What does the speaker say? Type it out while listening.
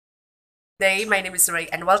Today, my name is Rhie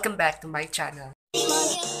and welcome back to my channel.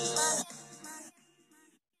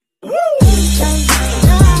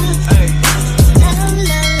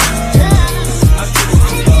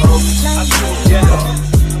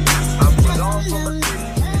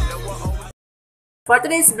 For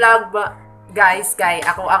today's vlog, guys,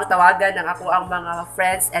 ako ang tawagan ng ako ang mga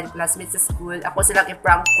friends and classmates sa school. Ako silang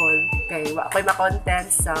i-prank call. Okay, ako'y ma-content,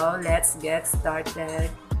 so let's get started.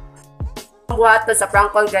 Buhaton sa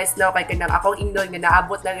prank call, guys, no, kay kanang akong indol nga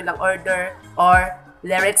naabot lang ilang order or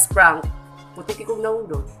lyrics prank. Puti kong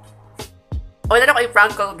naundol. O na ako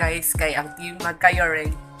i-prank call, guys, kay ang team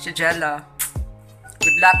magkayoring si Jella.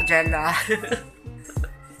 Good luck, Jella.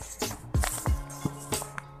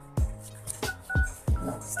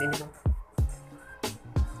 Stay nito.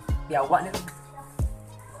 Yawa nito.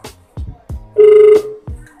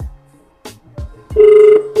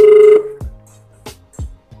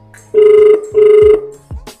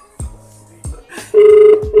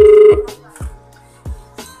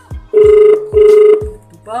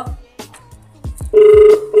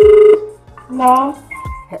 Hello.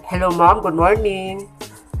 Hello, ma'am. Good morning.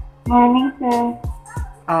 Morning, sir.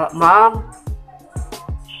 Ma'am.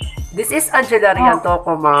 This is Angela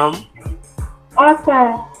Riantoko, ma'am. Oh,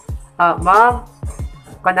 sir. Ma'am.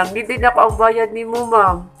 Kanang need din ako ang bayad ni mo,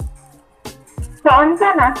 ma'am. Saan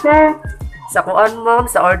ka na, sir? Sa kuan, ma'am.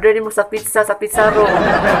 Sa order ni mo sa pizza roll.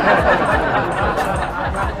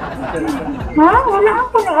 Ha? Wala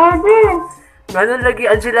ako na-order. Ngayon lagi,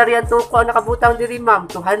 Angela Riantoko ang nakabutang diri, ma'am.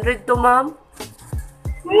 200 to, ma'am.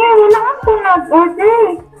 Wala ako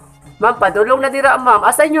nag-order. Ma'am, padulong na dira, ma'am.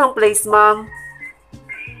 Asan niyo ang place, ma'am?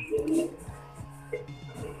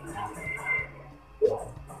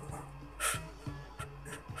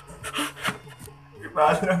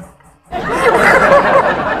 Paano?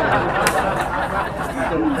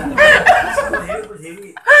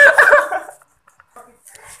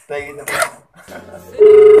 Tayo na po.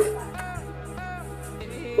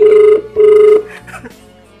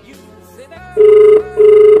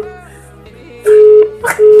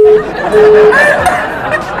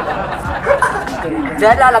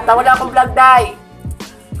 Jella, lata wala akong vlog, day.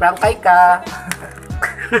 Prangkay ka.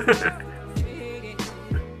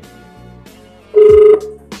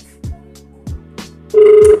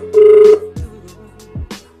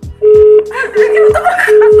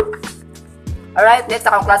 Alright, next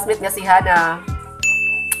akong classmate niya si Hana.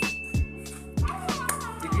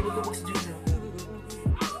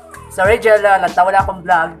 Sorry, Jella, lata wala akong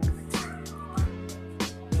vlog.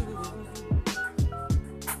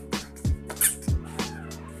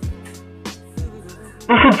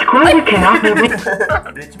 The subscriber cannot be reached.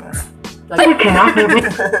 Rich man. You cannot be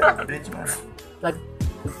reached. Rich man. Like,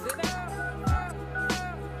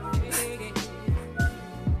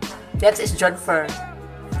 that is John Fur.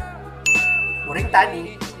 Muring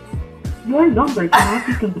tani. Your number cannot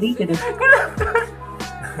be completed.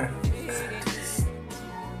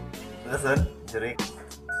 Nasaan? Direk.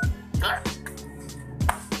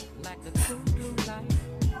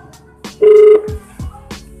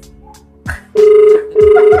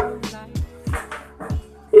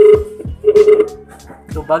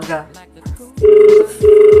 Tubaga.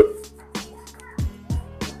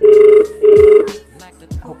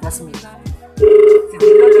 Ako classmate. Si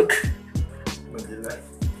Dilolog. Mandila.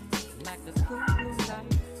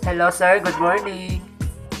 Hello, sir. Good morning.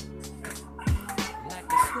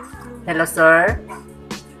 Hello, sir.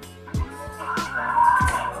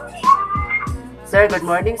 Sir, good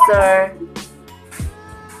morning, sir.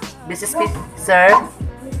 This is sir.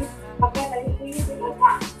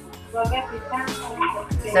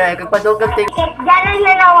 Sir, ay kagpadugag tayo. Diyan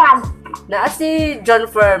na nawag. Naa si John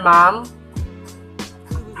Fur, ma'am.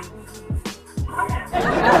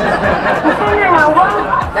 Saan na nawag?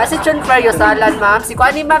 Naa si John Fur, yosalan, ma'am. Si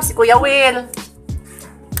Kuani, ma'am. Si Kuya Will.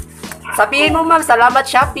 Sabihin mo, ma'am. Salamat,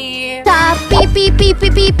 Shopee. Sa pi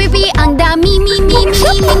ang dami mi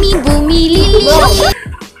bumili.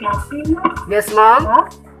 Yes, ma'am.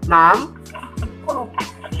 Ma'am.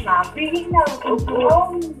 Sabi na.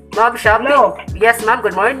 Ma'am, Shopee. Hello. Yes, ma'am.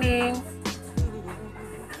 Good morning.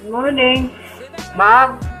 Morning.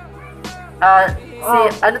 Ma'am.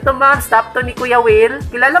 Ano to, ma'am? Stop to ni Kuya Will.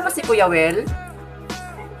 Kilala mo si Kuya Will?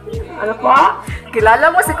 Ano po?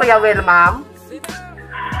 Kilala mo si Kuya Will, ma'am?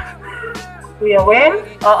 Kuya Will?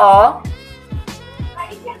 Oo.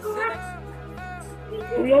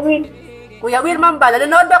 Kuya Will? Kuya Will, ma'am ba?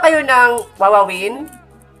 Nanonood ba kayo ng Wawawin?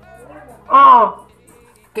 Oo.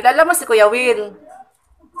 Kilala mo si Kuya Will?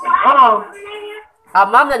 Oo.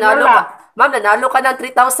 Ma'am, nanalo Wala. ka. Ma'am, nanalo ka ng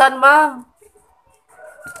 3,000, ma'am.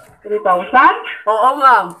 3,000? Oo,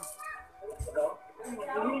 ma'am.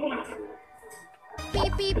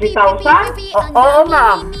 3,000? Oo,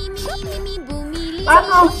 ma'am.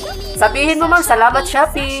 Paano? Sabihin mo, ma'am, salamat,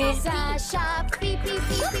 Shopee.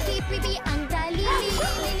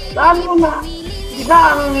 Paano na? Di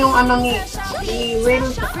ba ang yung ano ni Will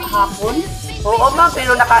hapon? Oo, ma'am,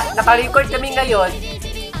 pero naka-record kami ngayon.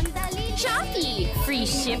 Shopee! Free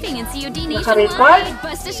shipping and COD Naka-record? nationwide.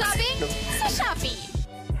 Basta shopping sa Shopee.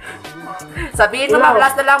 Sabihin mo, ma'am,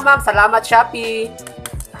 last na lang, ma'am, salamat, Shopee.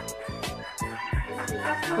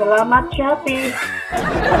 Salamat, Shopee.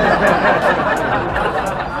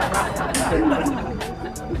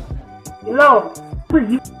 Hello?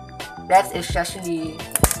 Next is Shashni.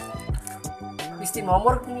 Misti,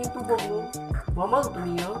 mamor kini tubog mo. Mamor to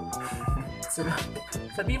niya.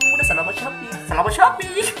 Sabihin mo muna, salamat, Shopee. Salamat,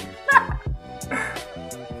 Shopee!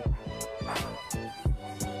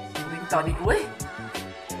 Ring tonic ko eh.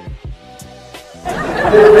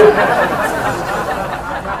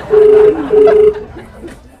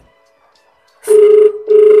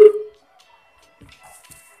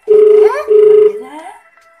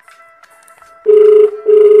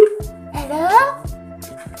 Hello?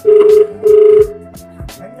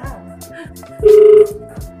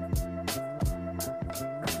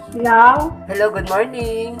 Hello? Hello, good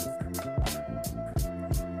morning.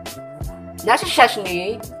 Nasa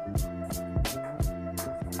Shashni?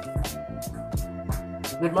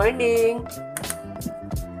 Good morning.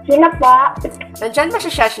 Sino po? Nandyan ba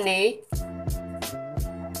si Shashni?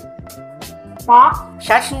 Po?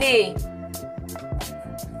 Shashni.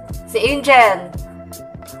 Si Angel.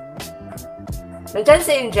 Nandyan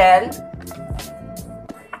si Angel?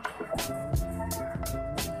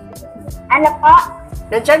 Ano po?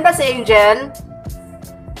 Nandyan ba si Angel?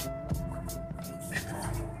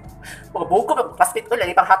 Mga buko, plastic ko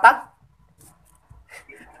lang, ipang hatag.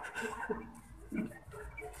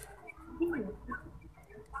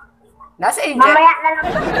 Nasa Angel? Mamaya na lang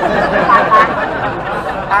po. Papa.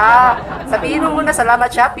 Sabihin mo muna,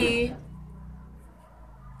 salamat, Shopee.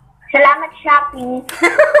 Salamat, Shopee.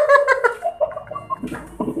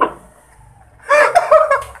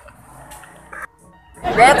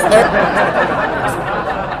 That's it.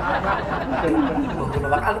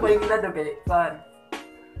 Ano pa yung ginado kay Fan?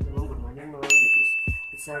 Good morning, ma'am. This is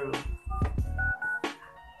Pizarro.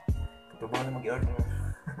 Ito ba na mag-i-order?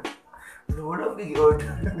 Wala akong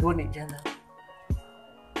mag-i-order. Gunit dyan na.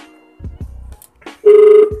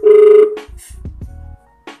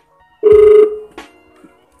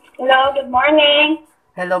 Hello, good morning.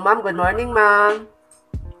 Hello, ma'am. Good morning, ma'am.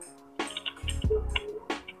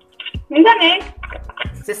 Minsan eh.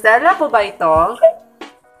 Si Stella po ba ito?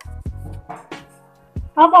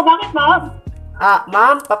 Opo, bakit ba?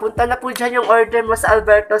 Ma'am, papunta na po dyan yung order mo sa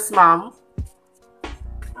Alberto's, ma'am.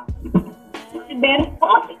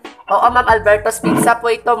 Alberto? Oo, ma'am. Alberto's Pizza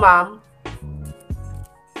po ito, ma'am.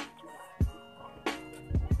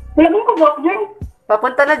 Wala mong mag-order?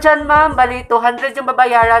 Papunta na dyan, ma'am. Bali, 200 yung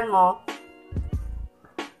babayaran mo.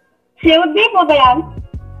 COD po ba yan?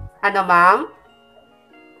 Ano, ma'am?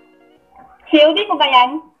 COD po ba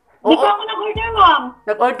yan? Di Oo. po ako nag-order, ma'am.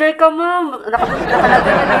 Nag-order ka, ma'am. Nakalagay na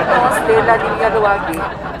dito. Stella Lilia Luwagi.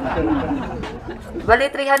 Bali,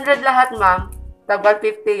 300 lahat, ma'am. Tag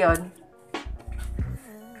 150 yon.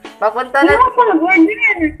 Papunta Wala na, ako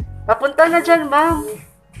nag-order. papunta na dyan, ma'am.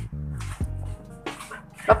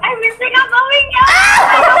 Ay, Mr. Gagawin niya!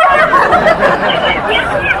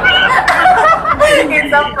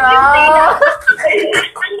 Isa pa.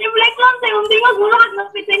 Ang reflect lang sa'yo, hindi magulog ng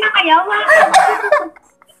pitay na kaya, ma.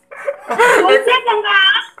 Bullshit lang ka.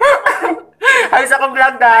 Ay, isa kong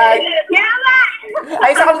vlog, day. Yawa!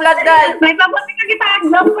 Ay, isa kong vlog, day. May pabuti ka kita ang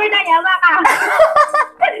number na yawa ka.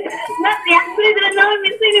 Nasiyak ko rin naman,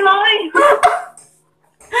 Mr. ni Moy.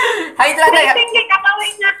 Hi, day. Hindi ka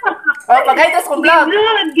kawin na. Oh, pag-hi, kong vlog.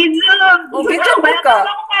 Gidlog. Oh, gidlog mo ka.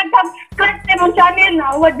 Wala ko kagad mong channel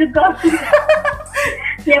na. Wad ka.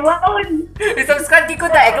 Yawa ko. I-subscribe di ko,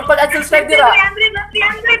 day. Kung pag-unsubscribe di ra.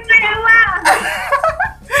 300 na yawa.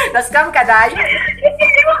 Na-scam ka, day.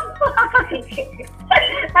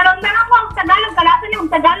 Tarong na ako ang Tagalog. Kalasan yung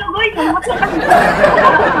Tagalog, oy.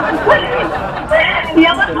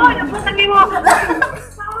 Yawa ko. Napunta mo.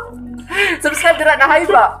 Subscribe di ra na hi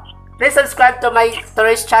ba? Please subscribe to my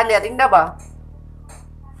tourist channel. Tingnan ba?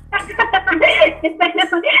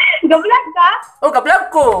 Gablag ka? Oh,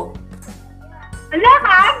 ka-vlog ko. Ala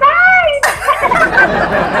ka, bye!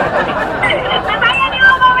 Nataya niyo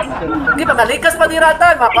ako. Hindi pa, malikas pa di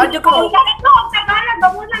rata. Makuha ko. Ang sakit mo, ang Tagalog.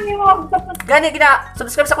 Gamunan niyo mo. Gani,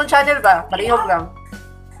 subscribe sa kong channel ba? Palihog lang.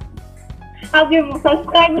 Sabi mo,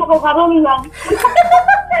 subscribe mo ko karoon lang.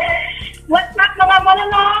 What's up mga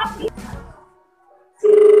mananap?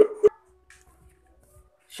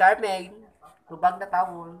 Charmaine. Lubag na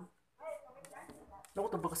tawon. Ano ko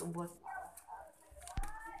ito bagas ubuan?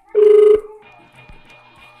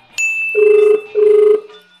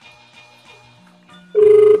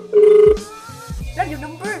 Yan yung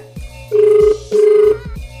number.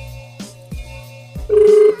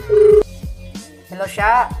 Hello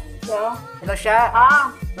siya. Hello? Hello siya.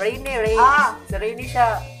 Rhie. Si Rhie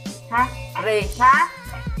siya. Ha? Rhie. Ha?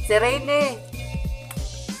 Si Rhie.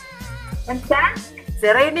 Ansa? Si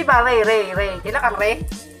Rhie ba? Rhie. Kailan kang Rhie?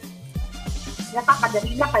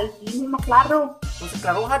 Nakakadali na kay hindi maklaro. Kung sa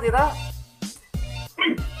klaro ha, dira.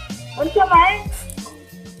 Ansa man?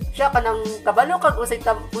 Siya kanang kabalo kag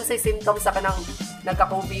usay symptoms sa kanang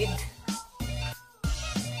nagka-COVID.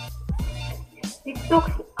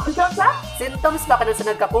 TikTok. Ansa sa? Symptoms ba kanang sa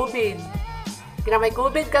nagka-COVID? Kina may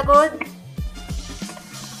COVID ka good?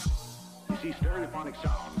 You see, stereophonic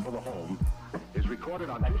sound for the home is recorded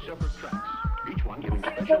on 2 separate tracks, each one giving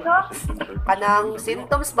special emphasis in certain Kanang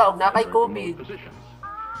symptoms ba og na kay COVID? positions.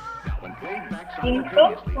 Now, when played back TikTok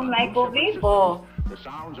simultaneously kung on may 2 COVID? separate Oh. systems, the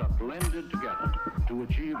sounds are blended together to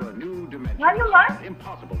achieve a new dimension. Ano man?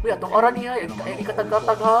 Impossible. Uy, atong oras niya,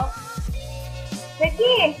 ikatag-katag ha.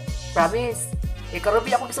 Sige. Promise.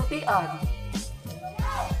 Ikarobi ako gisultian.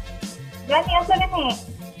 Gani ang sabi ni.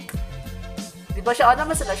 Di ba siya ano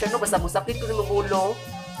masala siya no? Basta musakit ko ng ulo.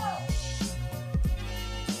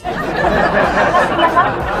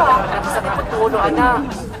 Nakasakit ko ng ulo, ana.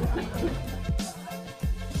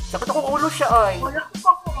 Sakit akong ulo siya ay. Wala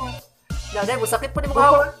ko ko. Nanay, musakit po ni mga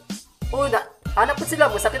hawak. Oo, anak po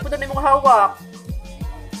sila, musakit po na ni mga hawak.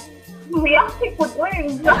 Uyak si po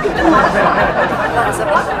doon.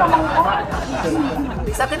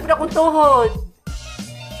 Sakit po na akong tuhod.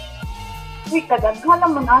 Uy, kadaghan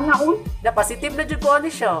naman ana uy. Na positive na jud ko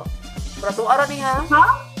ani siya. Prato ara niya. Ha?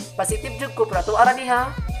 Positive jud ko, prato ara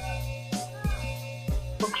niya.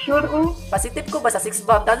 Pag sure uy. Positive ko ba sa 6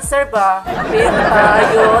 bomb dancer ba? Pin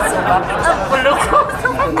tayo sa bakit ang gulo ko.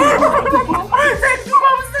 6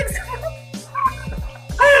 bomb.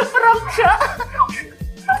 Prank siya.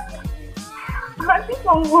 Kasi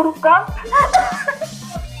kung guru ka.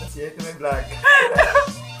 Siya ito may vlog.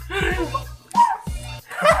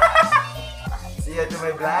 Siya ito may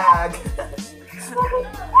vlog.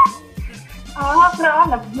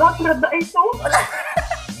 Nag-vlog na da ito.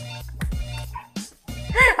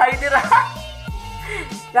 Hi, Dira.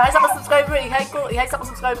 Ihay sa ko subscriber. Ihay sa ko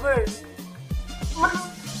subscriber.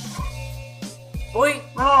 Uy,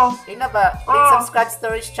 Oh. ina ba? Please subscribe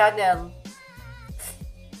Stories channel.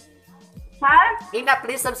 Ha? Ina,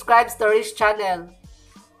 please subscribe Stories channel.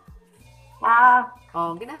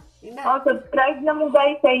 Oh, gina. Ina. Oh, subscribe na mo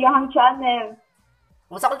guys sa iyang channel.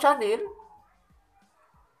 Unsa ko channel?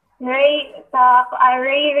 Rhie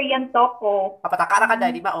Rian Toko. Papatakara ka na,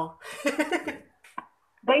 di ba, oh?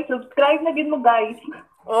 Guys, subscribe na din mo guys.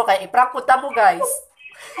 Okay, iprank punta mo, guys.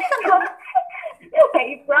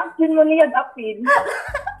 Okay, i-prank din mo niya apil.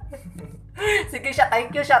 Sige siya, thank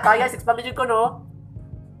you siya. Kaya, 6 pamilyon ko, no?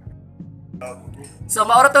 So,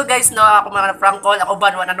 mauro to, guys, no? Ako mga prank call. Ako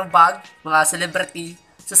ba, anong bag? Mga celebrity.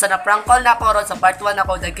 So, sa na-prank call na ako ron, sa part 1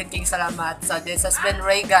 ako, dagkan king salamat. So, this has been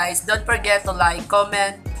Rhie, guys. Don't forget to like,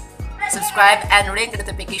 comment, subscribe, and ring the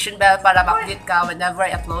notification bell para ma-update ka whenever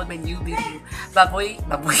I upload my new video. Baboy.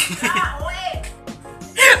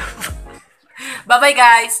 Bye-bye,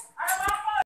 guys!